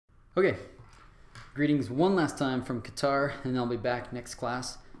Okay, greetings one last time from Qatar, and I'll be back next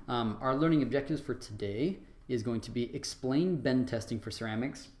class. Our learning objectives for today is going to be explain bend testing for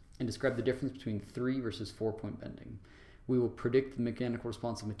ceramics and describe the difference between 3 versus 4-point bending. We will predict the mechanical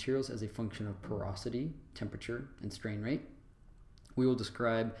response of materials as a function of porosity, temperature, and strain rate. We will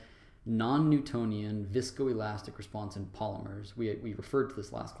describe non-Newtonian viscoelastic response in polymers. We referred to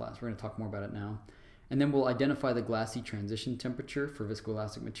this last class. We're going to talk more about it now. And then we'll identify the glassy transition temperature for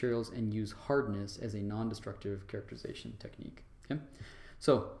viscoelastic materials and use hardness as a non-destructive characterization technique. Okay?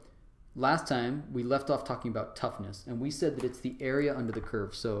 So last time we left off talking about toughness, and we said that it's the area under the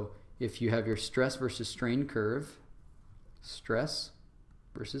curve. So if you have your stress versus strain curve, stress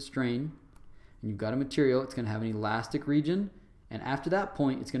versus strain, and you've got a material, it's going to have an elastic region, and after that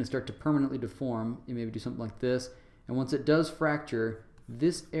point it's going to start to permanently deform. You maybe do something like this, and once it does fracture,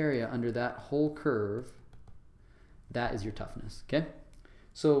 this area under that whole curve, that is your toughness. Okay,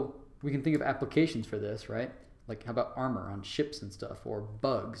 so we can think of applications for this, right? Like how about armor on ships and stuff, or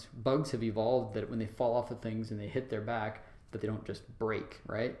bugs. Bugs have evolved that when they fall off of things and they hit their back, that they don't just break,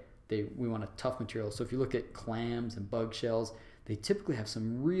 right? We want a tough material. So if you look at clams and bug shells, they typically have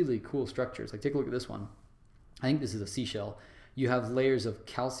some really cool structures. Like take a look at this one. I think this is a seashell. You have layers of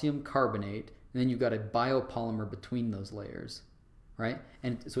calcium carbonate, and then you've got a biopolymer between those layers, right?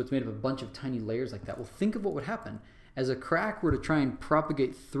 And so it's made of a bunch of tiny layers like that. Well, think of what would happen. As a crack were to try and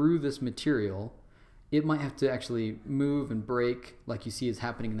propagate through this material, it might have to actually move and break like you see is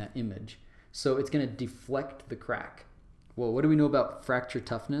happening in that image. So it's going to deflect the crack. Well, what do we know about fracture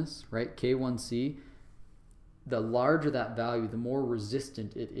toughness, right? K1C. The larger that value, the more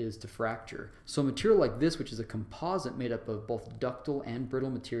resistant it is to fracture. So a material like this, which is a composite made up of both ductile and brittle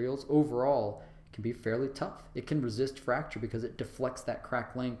materials, overall can be fairly tough. It can resist fracture because it deflects that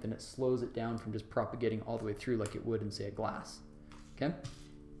crack length and it slows it down from just propagating all the way through like it would in, say, a glass. Okay?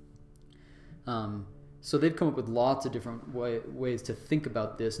 So they've come up with lots of different ways to think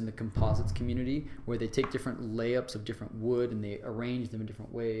about this in the composites community, where they take different layups of different wood and they arrange them in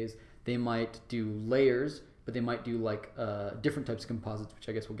different ways. They might do layers, but they might do like different types of composites, which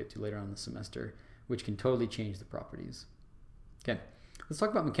I guess we'll get to later on in the semester, which can totally change the properties. Okay, let's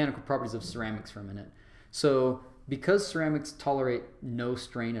talk about mechanical properties of ceramics for a minute. So because ceramics tolerate no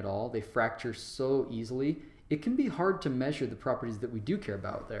strain at all, they fracture so easily, it can be hard to measure the properties that we do care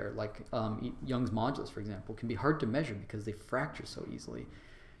about there, like Young's modulus, for example, can be hard to measure because they fracture so easily.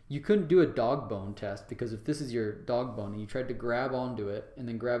 You couldn't do a dog bone test because if this is your dog bone and you tried to grab onto it and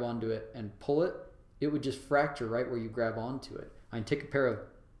then grab onto it and pull it, it would just fracture right where you grab onto it. I mean, take a pair of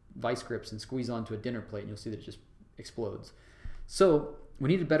vice grips and squeeze onto a dinner plate and you'll see that it just explodes. So we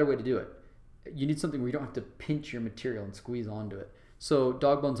need a better way to do it. You need something where you don't have to pinch your material and squeeze onto it. So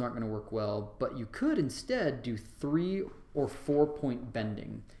dog bones aren't going to work well, but you could instead do 3 or 4-point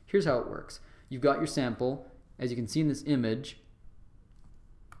bending. Here's how it works. You've got your sample. As you can see in this image,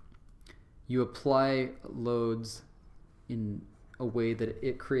 you apply loads in a way that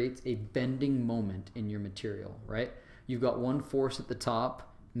it creates a bending moment in your material, right? You've got one force at the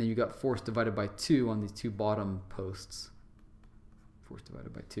top, and then you've got force divided by 2 on these 2 bottom posts. Force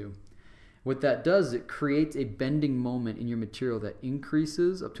divided by 2. What that does is it creates a bending moment in your material that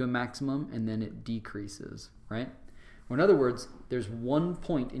increases up to a maximum and then it decreases, right? Or in other words, there's one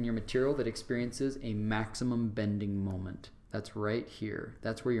point in your material that experiences a maximum bending moment. That's right here.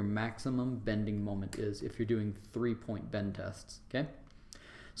 That's where your maximum bending moment is if you're doing 3-point bend tests, okay?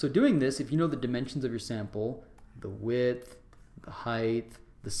 So doing this, if you know the dimensions of your sample, the width, the height,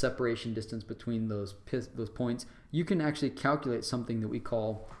 the separation distance between those points, you can actually calculate something that we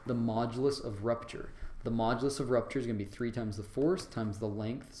call the modulus of rupture. The modulus of rupture is going to be 3 times the force times the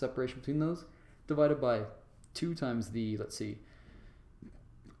length separation between those, divided by 2 times the,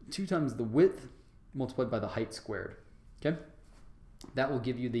 2 times the width multiplied by the height squared. Okay? That will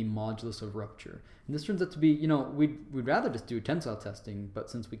give you the modulus of rupture. And this turns out to be, you know, we'd rather just do tensile testing, but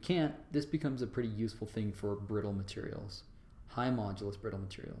since we can't, this becomes a pretty useful thing for brittle materials. High modulus brittle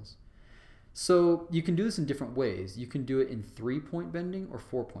materials. So you can do this in different ways. You can do it in 3-point bending or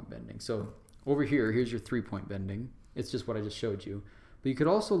 4-point bending. So over here, here's your 3-point bending. It's just what I just showed you. But you could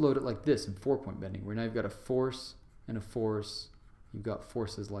also load it like this in 4-point bending, where now you've got a force and a force. You've got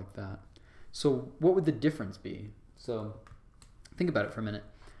forces like that. So what would the difference be? So think about it for a minute.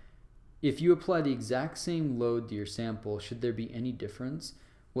 If you apply the exact same load to your sample, should there be any difference?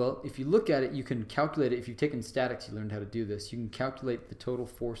 Well, if you look at it, you can calculate it. If you've taken statics, you learned how to do this. You can calculate the total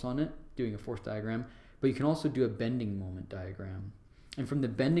force on it, doing a force diagram, but you can also do a bending moment diagram. And from the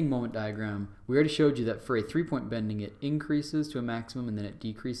bending moment diagram, we already showed you that for a 3-point bending, it increases to a maximum and then it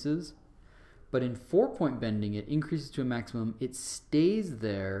decreases. But in 4-point bending, it increases to a maximum, it stays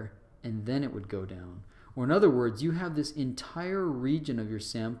there and then it would go down. Or in other words, you have this entire region of your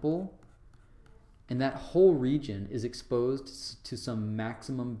sample, and that whole region is exposed to some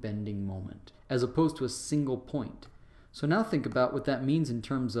maximum bending moment, as opposed to a single point. So now think about what that means in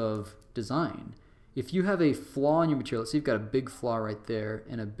terms of design. If you have a flaw in your material, let's say you've got a big flaw right there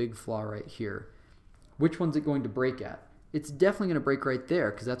and a big flaw right here, which one's it going to break at? It's definitely going to break right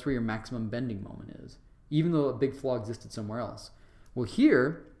there because that's where your maximum bending moment is, even though a big flaw existed somewhere else. Well,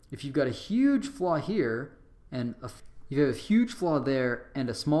 here, if you've got a huge flaw here and you have a huge flaw there and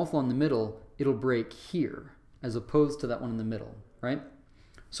a small flaw in the middle, it'll break here as opposed to that one in the middle, right?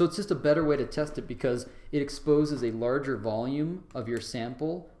 So it's just a better way to test it because it exposes a larger volume of your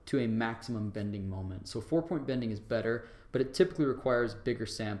sample to a maximum bending moment. So 4-point bending is better, but it typically requires bigger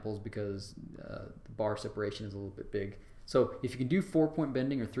samples because the bar separation is a little bit big. So if you can do 4-point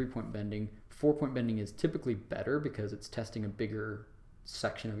bending or 3-point bending, 4-point bending is typically better because it's testing a bigger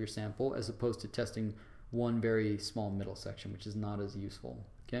section of your sample as opposed to testing one very small middle section, which is not as useful,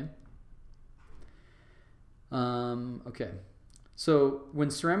 okay? Okay. So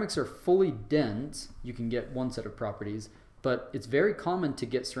when ceramics are fully dense, you can get one set of properties, but it's very common to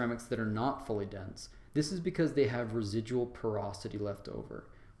get ceramics that are not fully dense. This is because they have residual porosity left over.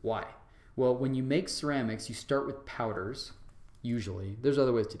 Why? Well, when you make ceramics, you start with powders, usually. There's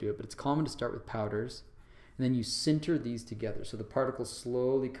other ways to do it, but it's common to start with powders, and then you sinter these together, so the particles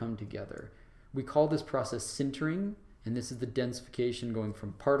slowly come together. We call this process sintering, and this is the densification going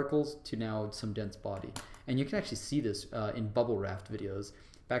from particles to now some dense body. And you can actually see this in bubble raft videos.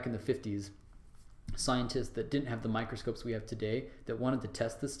 Back in the 50s, scientists that didn't have the microscopes we have today that wanted to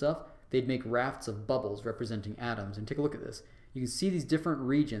test this stuff, they'd make rafts of bubbles representing atoms. And take a look at this. You can see these different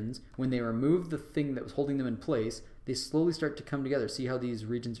regions. When they remove the thing that was holding them in place, they slowly start to come together. See how these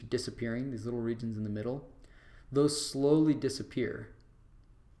regions are disappearing, these little regions in the middle? Those slowly disappear.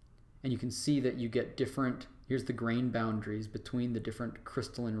 And you can see that you get different, here's the grain boundaries between the different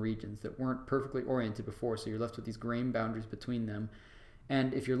crystalline regions that weren't perfectly oriented before, so you're left with these grain boundaries between them.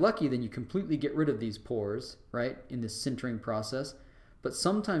 And if you're lucky, then you completely get rid of these pores, right, in this sintering process. But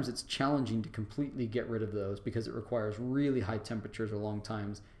sometimes it's challenging to completely get rid of those because it requires really high temperatures or long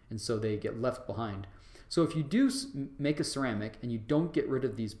times, and so they get left behind. So if you do make a ceramic and you don't get rid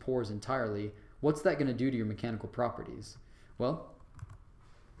of these pores entirely, what's that going to do to your mechanical properties? Well,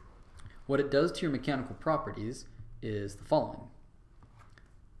 what it does to your mechanical properties is the following.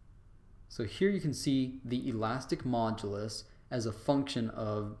 So here you can see the elastic modulus as a function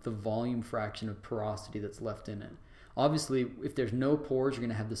of the volume fraction of porosity that's left in it. Obviously, if there's no pores, you're going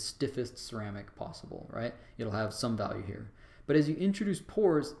to have the stiffest ceramic possible, right? It'll have some value here. But as you introduce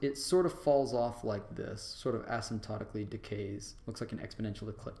pores, it sort of falls off like this, sort of asymptotically decays. Looks like an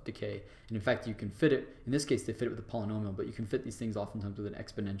exponential decay. And in fact, you can fit it, in this case they fit it with a polynomial, but you can fit these things oftentimes with an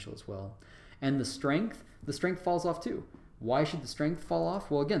exponential as well. And the strength falls off too. Why should the strength fall off?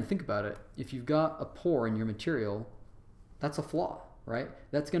 Well, again, think about it. If you've got a pore in your material, that's a flaw, right?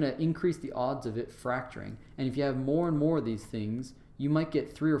 That's going to increase the odds of it fracturing. And if you have more and more of these things, you might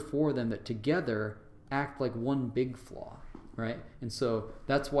get 3 or 4 of them that together act like one big flaw, right? And so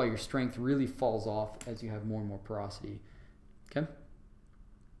that's why your strength really falls off as you have more and more porosity, okay?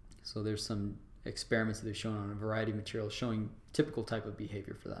 So there's some experiments that they've shown on a variety of materials showing typical type of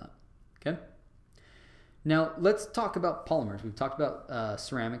behavior for that, okay? Now let's talk about polymers. We've talked about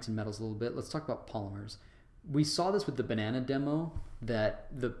ceramics and metals a little bit. Let's talk about polymers. We saw this with the banana demo, that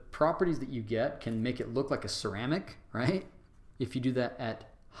the properties that you get can make it look like a ceramic, right? If you do that at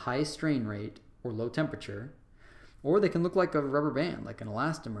high strain rate or low temperature, or they can look like a rubber band, like an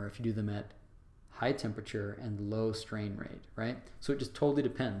elastomer, if you do them at high temperature and low strain rate, right? So it just totally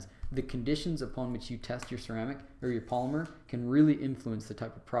depends. The conditions upon which you test your ceramic or your polymer can really influence the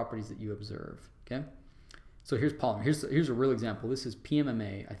type of properties that you observe, okay? So here's polymer. Here's a real example. This is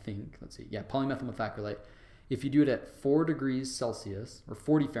PMMA, I think. Let's see. Yeah, polymethyl methacrylate. If you do it at 4 degrees Celsius or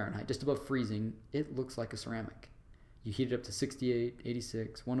 40 Fahrenheit, just above freezing, it looks like a ceramic. You heat it up to 68,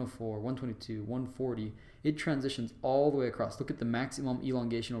 86, 104, 122, 140. It transitions all the way across. Look at the maximum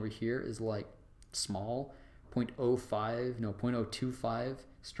elongation over here is like small, 0.25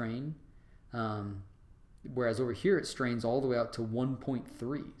 strain. Whereas over here it strains all the way out to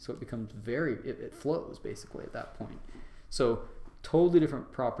 1.3. So it becomes it flows basically at that point. So totally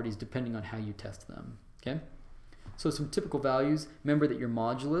different properties depending on how you test them, okay? So some typical values, remember that your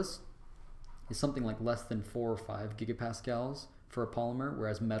modulus is something like less than 4 or 5 gigapascals for a polymer,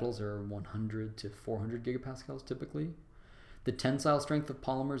 whereas metals are 100 to 400 gigapascals typically. The tensile strength of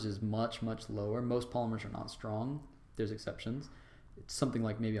polymers is much, much lower. Most polymers are not strong. There's exceptions. It's something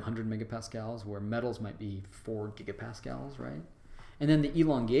like maybe 100 megapascals, where metals might be 4 gigapascals, right? And then the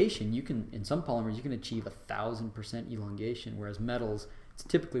elongation, you can, in some polymers, you can achieve 1,000% elongation, whereas metals, it's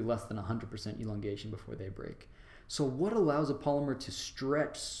typically less than 100% elongation before they break. So what allows a polymer to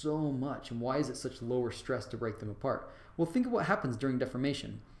stretch so much, and why is it such lower stress to break them apart? Well, think of what happens during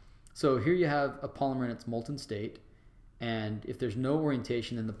deformation. So here you have a polymer in its molten state, and if there's no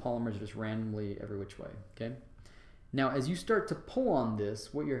orientation, then the polymers are just randomly every which way, okay? Now, as you start to pull on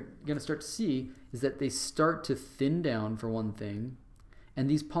this, what you're going to start to see is that they start to thin down, for one thing, and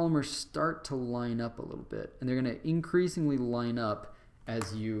these polymers start to line up a little bit, and they're going to increasingly line up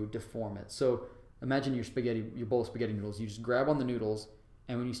as you deform it. So imagine your bowl of spaghetti noodles. You just grab on the noodles,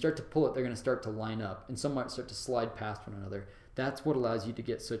 and when you start to pull it, they're going to start to line up, and some might start to slide past one another. That's what allows you to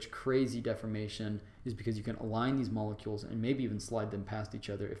get such crazy deformation, is because you can align these molecules and maybe even slide them past each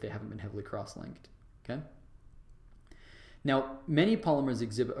other if they haven't been heavily cross-linked. Okay? Now, many polymers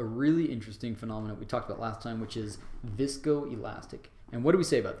exhibit a really interesting phenomenon we talked about last time, which is viscoelastic. And what do we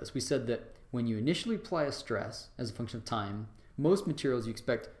say about this? We said that when you initially apply a stress as a function of time, most materials you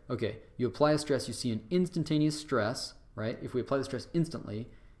expect, okay, you apply a stress, you see an instantaneous stress, right? If we apply the stress instantly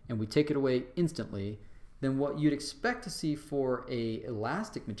and we take it away instantly, then what you'd expect to see for a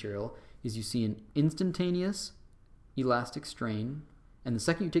elastic material is you see an instantaneous elastic strain, and the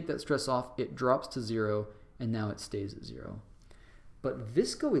second you take that stress off, it drops to zero, and now it stays at zero. But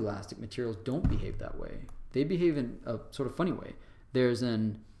viscoelastic materials don't behave that way. They behave in a sort of funny way. There's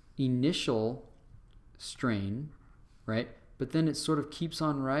an initial strain, right? But then it sort of keeps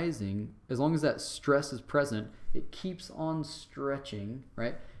on rising. As long as that stress is present, it keeps on stretching,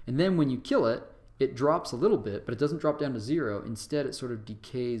 right? And then when you kill it, it drops a little bit, but it doesn't drop down to zero. Instead, it sort of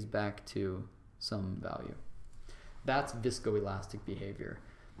decays back to some value. That's viscoelastic behavior.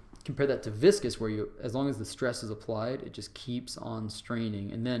 Compare that to viscous, where as long as the stress is applied, it just keeps on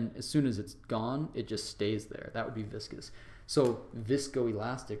straining. And then as soon as it's gone, it just stays there. That would be viscous. So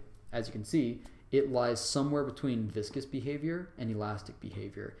viscoelastic, as you can see, it lies somewhere between viscous behavior and elastic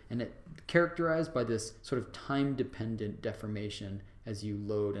behavior. And it's characterized by this sort of time-dependent deformation as you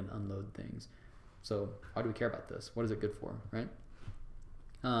load and unload things. So why do we care about this? What is it good for, right?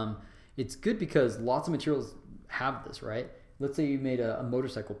 It's good because lots of materials have this, right? Let's say you made a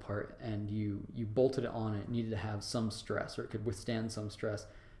motorcycle part and you bolted it on, it needed to have some stress, or it could withstand some stress.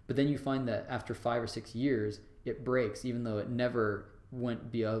 But then you find that after 5 or 6 years, it breaks, even though it never went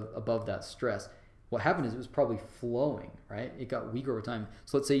above that stress. What happened is it was probably flowing, right? It got weaker over time.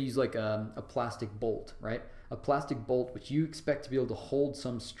 So let's say you use like a plastic bolt, right? A plastic bolt, which you expect to be able to hold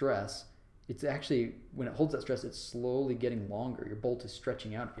some stress, it's actually, when it holds that stress, it's slowly getting longer. Your bolt is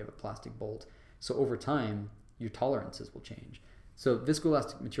stretching out if you have a plastic bolt. So over time, your tolerances will change. So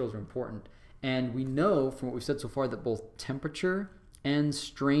viscoelastic materials are important. And we know from what we've said so far that both temperature and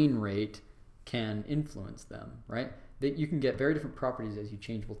strain rate can influence them, right? That you can get very different properties as you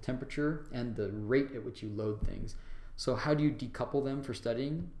change both temperature and the rate at which you load things. So how do you decouple them for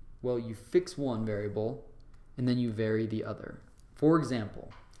studying? Well, you fix one variable and then you vary the other. For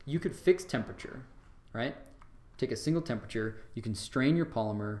example, you could fix temperature, right? Take a single temperature, you can strain your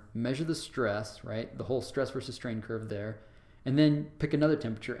polymer, measure the stress, right? The whole stress versus strain curve there, and then pick another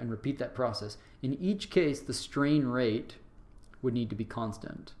temperature and repeat that process. In each case, the strain rate would need to be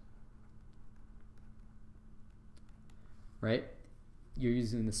constant, right? You're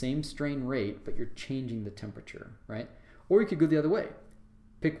using the same strain rate, but you're changing the temperature, right? Or you could go the other way.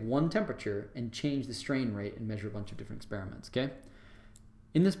 Pick one temperature and change the strain rate and measure a bunch of different experiments, okay?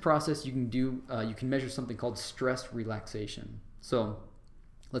 In this process, you can measure something called stress relaxation. So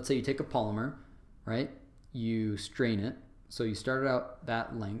let's say you take a polymer, right? You strain it. So you started out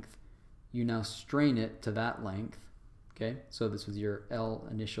that length. You now strain it to that length, okay? So this was your L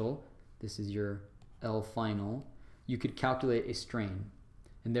initial. This is your L final. You could calculate a strain,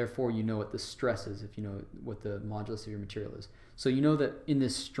 and therefore you know what the stress is if you know what the modulus of your material is. So you know that in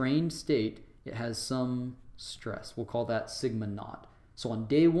this strained state, it has some stress. We'll call that sigma naught. So on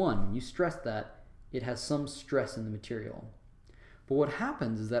day one, when you stress that, it has some stress in the material. But what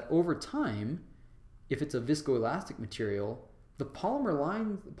happens is that over time, if it's a viscoelastic material, the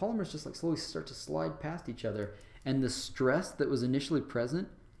polymers just like slowly start to slide past each other, and the stress that was initially present,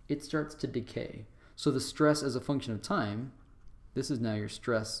 it starts to decay. So the stress as a function of time, this is now your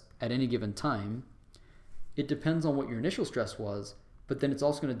stress at any given time, it depends on what your initial stress was, but then it's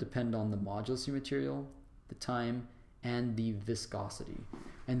also going to depend on the modulus of your material, the time, and the viscosity.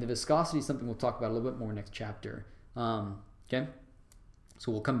 And the viscosity is something we'll talk about a little bit more next chapter. Okay?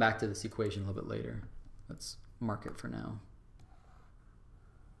 So we'll come back to this equation a little bit later. Let's mark it for now.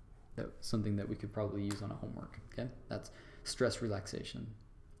 That's something that we could probably use on a homework. Okay? That's stress relaxation.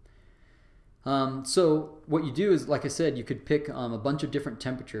 So what you do is, like I said, you could pick a bunch of different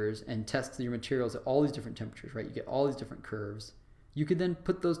temperatures and test your materials at all these different temperatures, right? You get all these different curves. You could then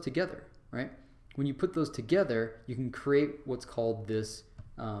put those together, right? When you put those together, you can create what's called this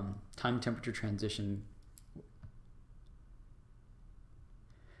time temperature transition.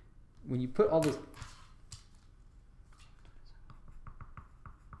 When you put all those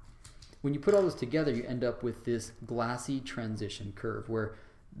together, you end up with this glassy transition curve where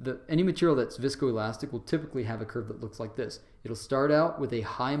any material that's viscoelastic will typically have a curve that looks like this. It'll start out with a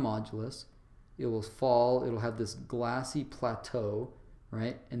high modulus, it will fall, it'll have this glassy plateau,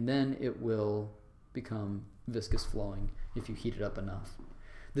 right? And then it will become viscous flowing if you heat it up enough.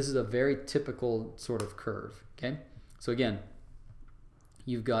 This is a very typical sort of curve, okay? So again,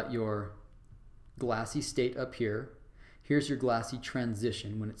 you've got your glassy state up here. Here's your glassy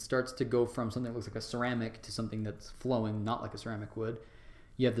transition when it starts to go from something that looks like a ceramic to something that's flowing, not like a ceramic would.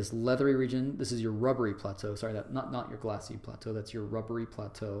 You have this leathery region. This is your rubbery plateau. Sorry, not your glassy plateau. That's your rubbery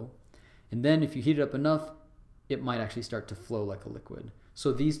plateau. And then if you heat it up enough, it might actually start to flow like a liquid.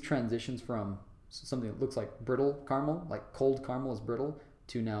 So these transitions from something that looks like brittle caramel, like cold caramel is brittle,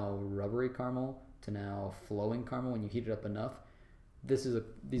 to now rubbery caramel, to now flowing caramel when you heat it up enough. These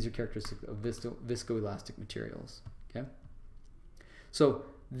are characteristics of viscoelastic materials. Okay. So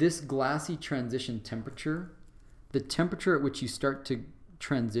this glassy transition temperature, the temperature at which you start to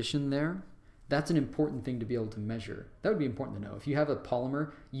transition there, that's an important thing to be able to measure. That would be important to know. If you have a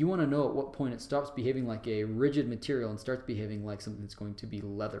polymer, you want to know at what point it stops behaving like a rigid material and starts behaving like something that's going to be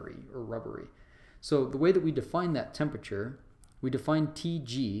leathery or rubbery. So the way that we define that temperature, we define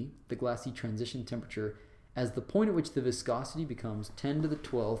Tg, the glassy transition temperature, as the point at which the viscosity becomes 10 to the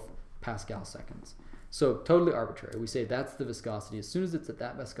 12th Pascal seconds. So totally arbitrary. We say that's the viscosity. As soon as it's at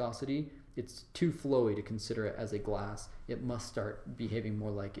that viscosity, it's too flowy to consider it as a glass. It must start behaving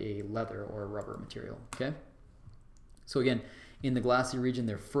more like a leather or a rubber material, okay? So again, in the glassy region,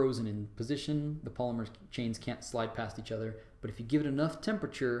 they're frozen in position. The polymer chains can't slide past each other. But if you give it enough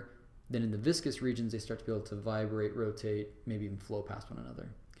temperature, then in the viscous regions, they start to be able to vibrate, rotate, maybe even flow past one another,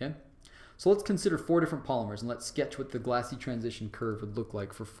 okay? So let's consider 4 different polymers, and let's sketch what the glassy transition curve would look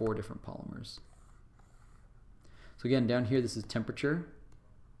like for 4 different polymers. So again, down here, this is temperature.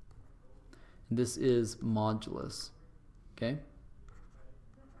 And this is modulus, okay?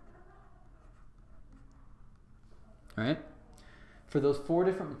 All right? For those 4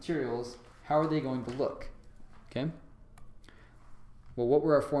 different materials, how are they going to look, okay? Well, what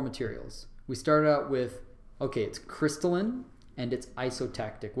were our 4 materials? We started out with, okay, it's crystalline and it's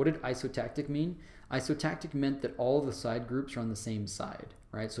isotactic. What did isotactic mean? Isotactic meant that all of the side groups are on the same side,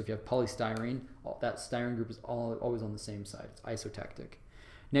 right? So if you have polystyrene, that styrene group is always on the same side. It's isotactic.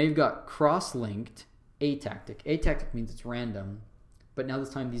 Now you've got cross-linked atactic. Atactic means it's random, but now this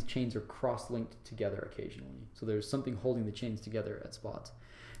time these chains are cross-linked together occasionally. So there's something holding the chains together at spots.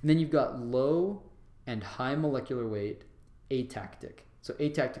 And then you've got low and high molecular weight atactic. So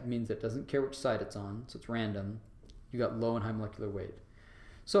atactic means it doesn't care which side it's on, so it's random. You've got low and high molecular weight.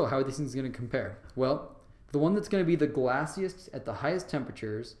 So how are these things going to compare? Well, the one that's going to be the glassiest at the highest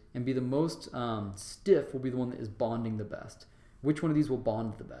temperatures and be the most stiff will be the one that is bonding the best. Which one of these will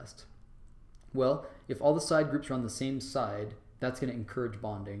bond the best? Well, if all the side groups are on the same side, that's going to encourage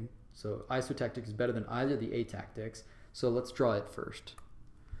bonding. So isotactic is better than either of the atactics. So let's draw it first.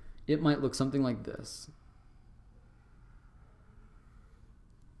 It might look something like this.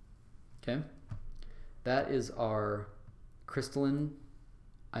 Okay? That is our crystalline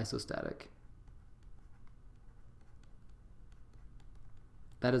isostatic.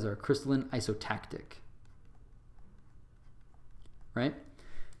 That is our crystalline isotactic. Right?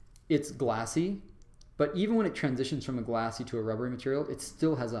 It's glassy, but even when it transitions from a glassy to a rubbery material, it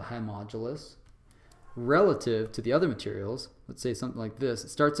still has a high modulus. Relative to the other materials, let's say something like this, it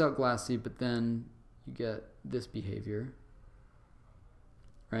starts out glassy, but then you get this behavior,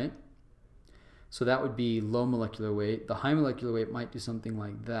 right? So that would be low molecular weight. The high molecular weight might do something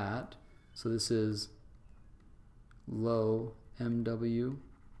like that. So this is low MW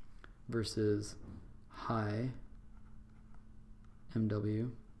versus high MW.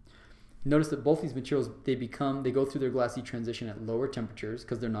 Notice that both these materials, they go through their glassy transition at lower temperatures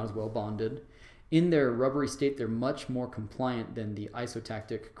because they're not as well bonded. In their rubbery state, they're much more compliant than the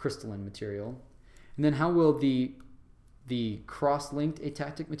isotactic crystalline material. And then how will the cross-linked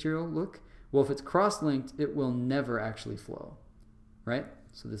atactic material look? Well, if it's cross-linked, it will never actually flow, right?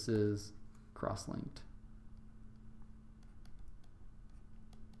 So this is cross-linked.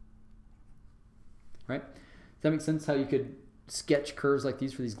 Right? Does that make sense how you could sketch curves like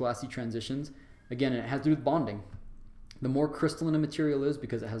these for these glassy transitions? Again, it has to do with bonding. The more crystalline a material is,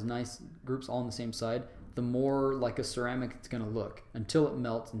 because it has nice groups all on the same side, the more like a ceramic it's going to look until it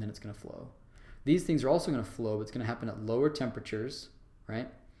melts, and then it's going to flow. These things are also going to flow, but it's going to happen at lower temperatures, right?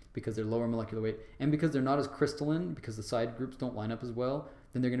 Because they're lower molecular weight, and because they're not as crystalline, because the side groups don't line up as well,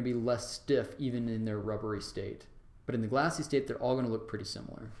 then they're going to be less stiff even in their rubbery state. But in the glassy state, they're all going to look pretty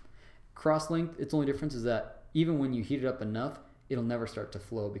similar. Cross-linked, its only difference is that even when you heat it up enough, it'll never start to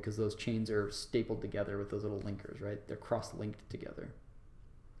flow because those chains are stapled together with those little linkers, right? They're cross-linked together.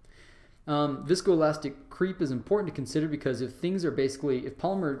 Viscoelastic creep is important to consider because if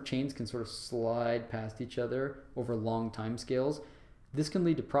polymer chains can sort of slide past each other over long time scales, this can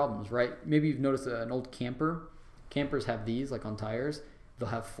lead to problems, right? Maybe you've noticed an old camper. Campers have these, like on tires. They'll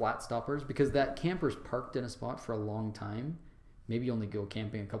have flat stoppers because that camper's parked in a spot for a long time. Maybe you only go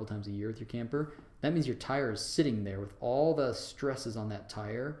camping a couple times a year with your camper. That means your tire is sitting there with all the stresses on that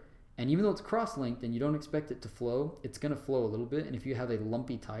tire. And even though it's cross-linked and you don't expect it to flow, it's going to flow a little bit. And if you have a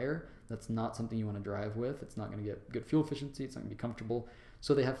lumpy tire, that's not something you want to drive with. It's not going to get good fuel efficiency. It's not going to be comfortable.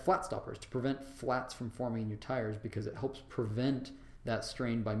 So they have flat stoppers to prevent flats from forming in your tires because it helps prevent that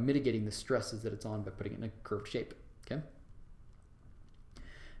strain by mitigating the stresses that it's on by putting it in a curved shape. Okay.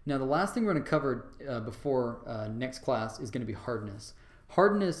 Now the last thing we're going to cover before next class is going to be hardness.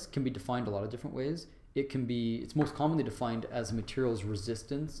 Hardness can be defined a lot of different ways. It's most commonly defined as a material's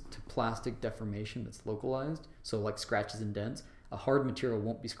resistance to plastic deformation that's localized, so like scratches and dents. A hard material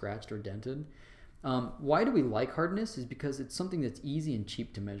won't be scratched or dented. Why do we like hardness? Is because it's something that's easy and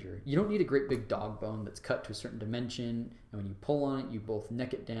cheap to measure. You don't need a great big dog bone that's cut to a certain dimension, and when you pull on it, you both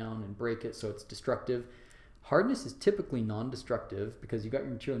neck it down and break it so it's destructive. Hardness is typically non-destructive because you got your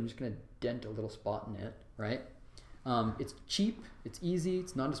material and you're just going to dent a little spot in it, right? It's cheap, it's easy,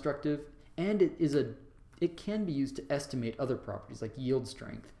 it's non-destructive, and it can be used to estimate other properties like yield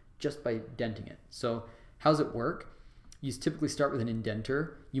strength just by denting it. So how does it work? You typically start with an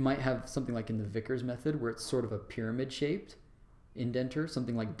indenter. You might have something like in the Vickers method where it's sort of a pyramid-shaped indenter,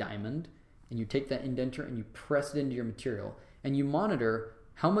 something like diamond, and you take that indenter and you press it into your material, and you monitor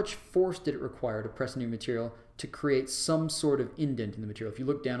how much force did it require to press into your material to create some sort of indent in the material. If you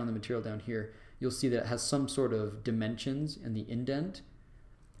look down on the material down here, you'll see that it has some sort of dimensions in the indent.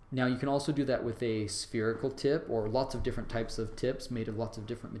 Now you can also do that with a spherical tip or lots of different types of tips made of lots of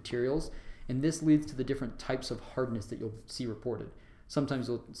different materials. And this leads to the different types of hardness that you'll see reported. Sometimes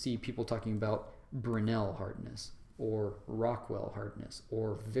you'll see people talking about Brinell hardness or Rockwell hardness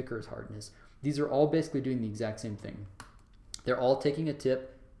or Vickers hardness. These are all basically doing the exact same thing. They're all taking a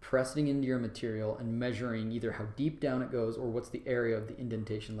tip, pressing into your material, and measuring either how deep down it goes or what's the area of the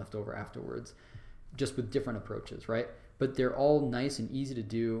indentation left over afterwards, just with different approaches, right? But they're all nice and easy to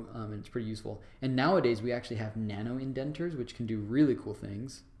do, and it's pretty useful. And nowadays we actually have nano indenters, which can do really cool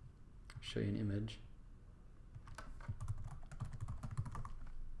things. I'll show you an image.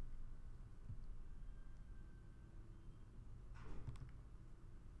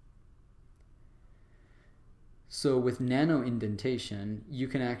 So with nano indentation, you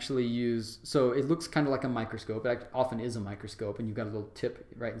can actually use, so it looks kind of like a microscope. It often is a microscope, and you've got a little tip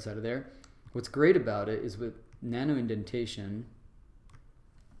right inside of there. What's great about it is with nano indentation,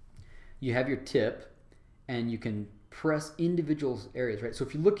 you have your tip, and you can press individual areas, right? So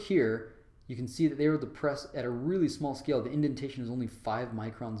if you look here, you can see that they were able to press at a really small scale. The indentation is only 5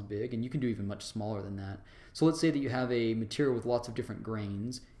 microns big, and you can do even much smaller than that. So let's say that you have a material with lots of different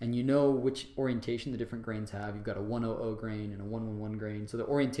grains, and you know which orientation the different grains have. You've got a 100 grain and a 111 grain, so the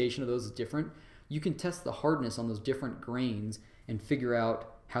orientation of those is different. You can test the hardness on those different grains and figure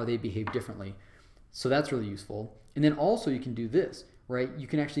out how they behave differently. So that's really useful. And then also you can do this, right? You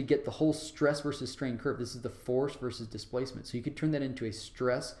can actually get the whole stress versus strain curve. This is the force versus displacement. So you could turn that into a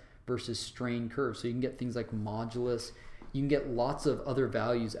stress versus strain curve. So you can get things like modulus. You can get lots of other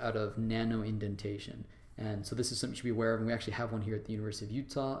values out of nano indentation. And so this is something you should be aware of. And we actually have one here at the University of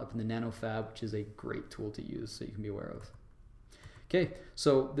Utah up in the Nano Fab, which is a great tool to use, so you can be aware of. Okay,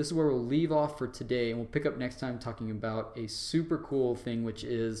 so this is where we'll leave off for today, and we'll pick up next time talking about a super cool thing, which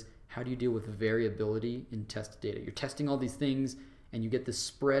is how do you deal with variability in test data? You're testing all these things, and you get this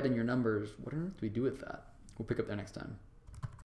spread in your numbers. What on earth do we do with that? We'll pick up there next time.